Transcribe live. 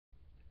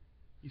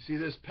You see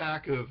this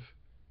pack of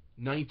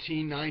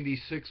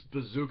 1996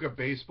 Bazooka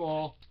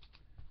baseball?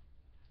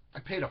 I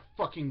paid a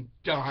fucking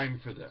dime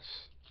for this.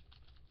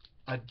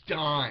 A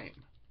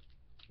dime.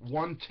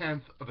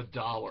 1/10 of a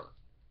dollar.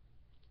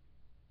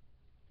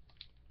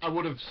 I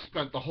would have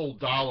spent the whole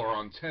dollar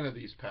on 10 of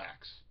these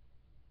packs.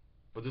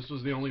 But this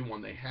was the only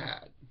one they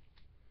had.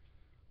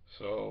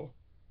 So,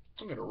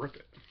 I'm going to rip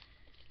it.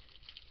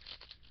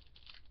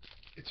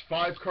 It's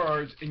 5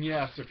 cards, and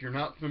yes, if you're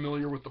not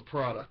familiar with the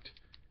product,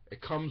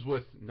 it comes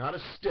with not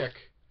a stick,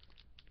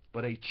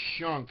 but a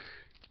chunk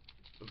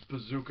of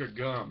Bazooka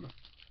gum.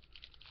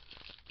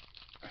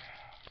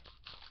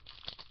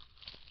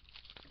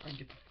 I can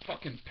get the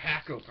fucking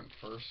pack open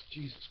first.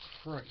 Jesus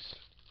Christ.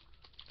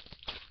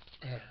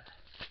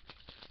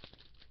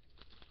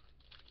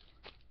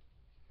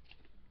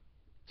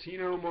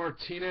 Tino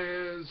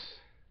Martinez,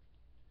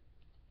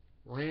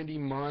 Randy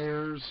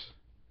Myers,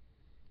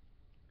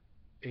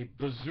 a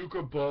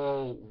Bazooka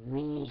Ball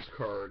rules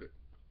card.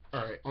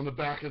 Alright, on the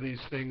back of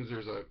these things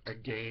there's a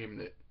game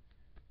that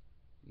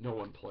no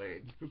one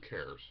played. Who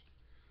cares?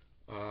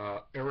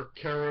 Eric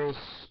Karros,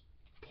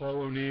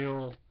 Paul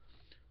O'Neill,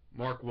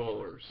 Mark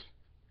Wohlers.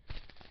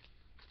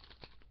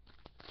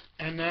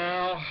 And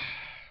now,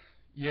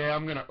 yeah,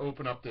 I'm going to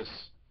open up this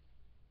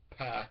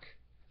pack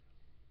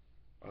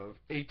of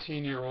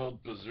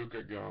 18-year-old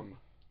Bazooka gum.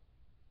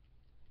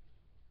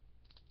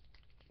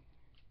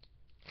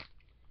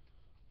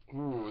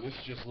 Ooh, this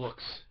just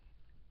looks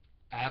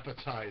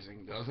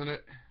appetizing, doesn't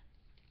it?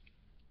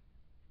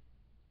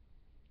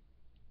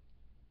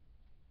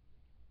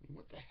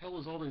 What the hell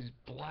is all these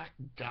black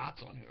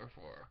dots on here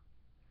for?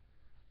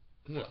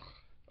 Ugh.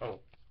 Oh.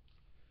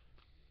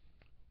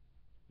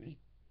 The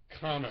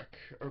comic.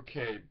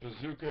 Okay,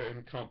 Bazooka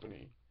and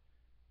Company.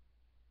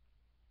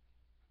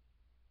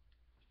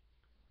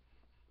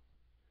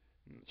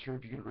 I'm not sure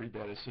if you can read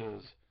that. It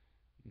says,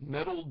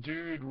 "Metal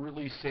dude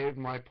really saved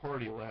my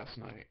party last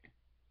night.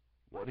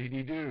 What did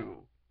he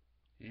do?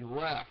 He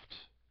left."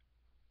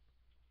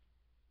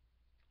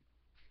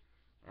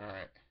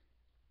 Alright.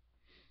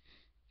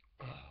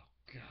 Oh,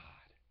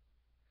 God.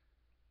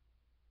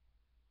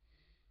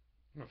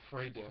 I'm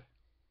afraid to...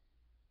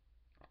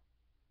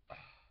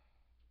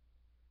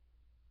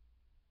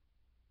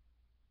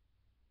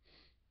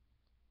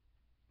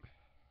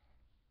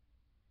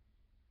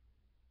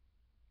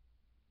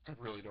 I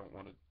really don't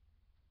want to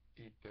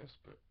eat this,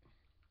 but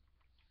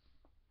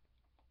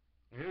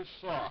it is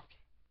soft.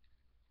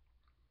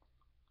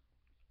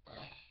 Ugh.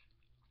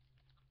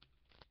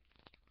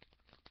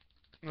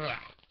 Ugh.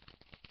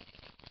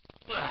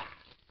 Ugh.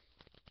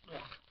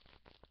 Ugh.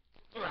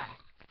 Ugh.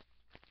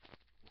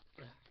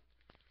 It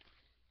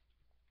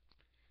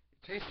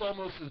tastes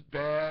almost as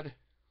bad.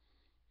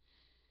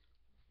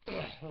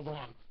 Ugh, hold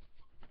on.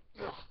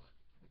 Ugh.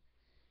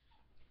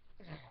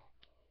 Ugh.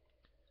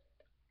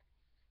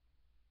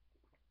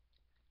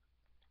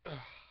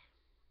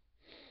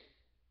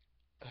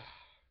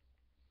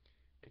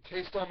 It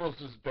tastes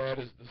almost as bad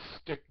as the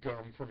stick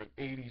gum from an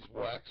 80s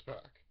wax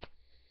pack.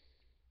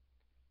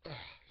 Ugh,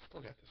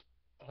 still got this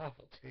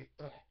awful taste.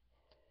 Ugh.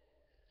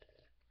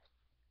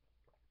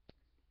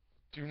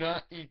 Do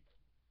not eat.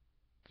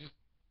 Just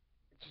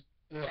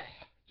ugh.